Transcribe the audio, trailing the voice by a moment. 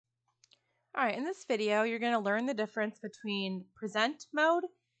All right, in this video, you're going to learn the difference between present mode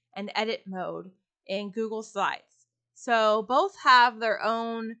and edit mode in Google Slides. So both have their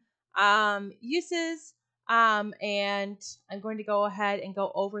own uses, and I'm going to go ahead and go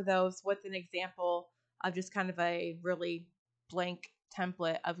over those with an example of just kind of a really blank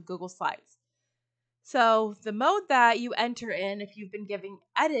template of Google Slides. So the mode that you enter in, if you've been giving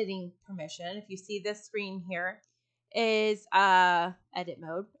editing permission, if you see this screen here, is edit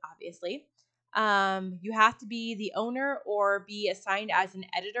mode, obviously. You have to be the owner or be assigned as an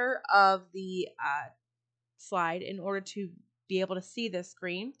editor of the slide in order to be able to see this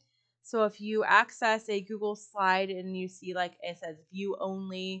screen. So if you access a Google slide and you see like it says view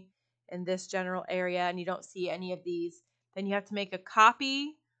only in this general area and you don't see any of these, then you have to make a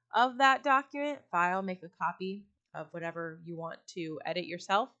copy of that document file, make a copy of whatever you want to edit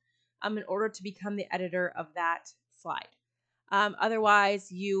yourself in order to become the editor of that slide. Otherwise,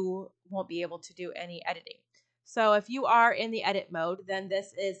 you won't be able to do any editing. So if you are in the edit mode, then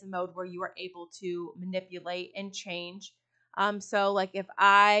this is the mode where you are able to manipulate and change. So like if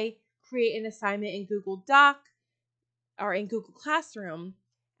I create an assignment in Google Doc or in Google Classroom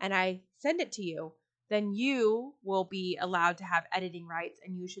and I send it to you, then you will be allowed to have editing rights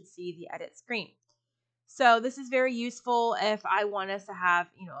and you should see the edit screen. So this is very useful if I want us to have,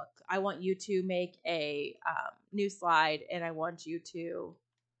 I want you to make a new slide and I want you to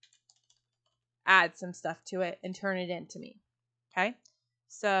add some stuff to it and turn it into me. Okay.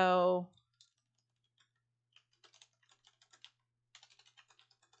 So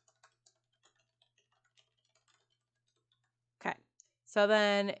okay. So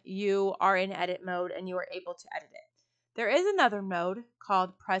then you are in edit mode and you are able to edit it. There is another mode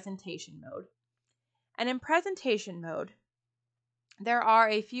called presentation mode. And in presentation mode, there are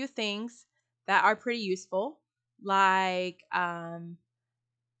a few things that are pretty useful, like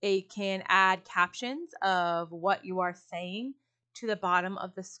it can add captions of what you are saying to the bottom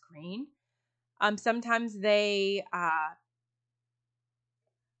of the screen. Sometimes they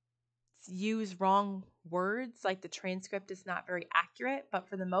use wrong words, like the transcript is not very accurate, but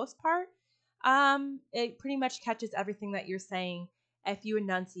for the most part, it pretty much catches everything that you're saying if you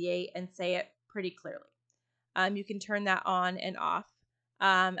enunciate and say it pretty clearly. You can turn that on and off,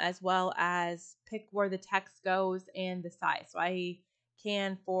 as well as pick where the text goes and the size. So I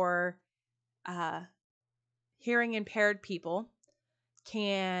can, for hearing impaired people,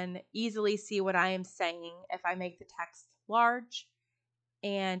 can easily see what I am saying if I make the text large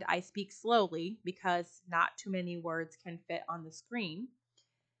and I speak slowly because not too many words can fit on the screen.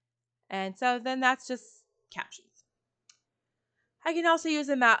 And so then that's just captions. I can also use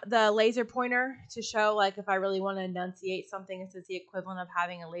the laser pointer to show, like, if I really want to enunciate something, this is the equivalent of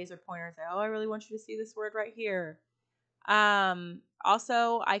having a laser pointer and say, oh, I really want you to see this word right here.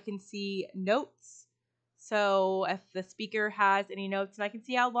 Also, I can see notes. So if the speaker has any notes, and I can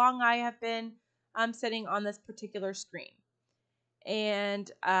see how long I have been sitting on this particular screen.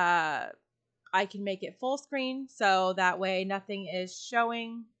 And I can make it full screen, so that way nothing is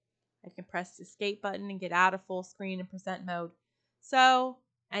showing. I can press the escape button and get out of full screen and present mode. So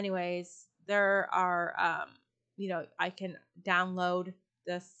anyways, there are, I can download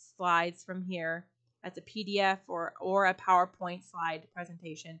the slides from here as a PDF or a PowerPoint slide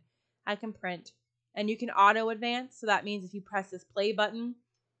presentation. I can print, and you can auto advance. So that means if you press this play button,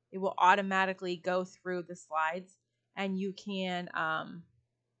 it will automatically go through the slides, and you can,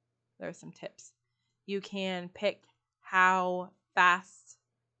 there are some tips. You can pick how fast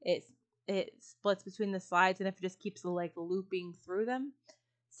it splits between the slides and if it just keeps like looping through them.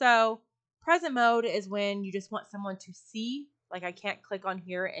 So present mode is when you just want someone to see, like I can't click on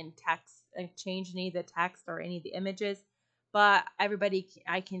here and text and change any of the text or any of the images, but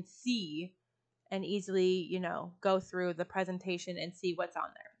I can see and easily, go through the presentation and see what's on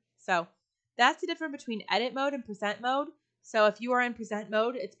there. So that's the difference between edit mode and present mode. So if you are in present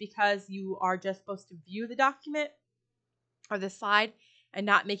mode, it's because you are just supposed to view the document or the slide and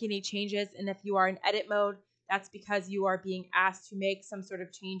not make any changes. And if you are in edit mode, that's because you are being asked to make some sort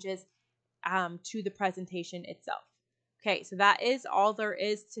of changes to the presentation itself. Okay, so that is all there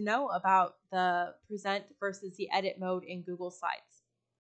is to know about the present versus the edit mode in Google Slides.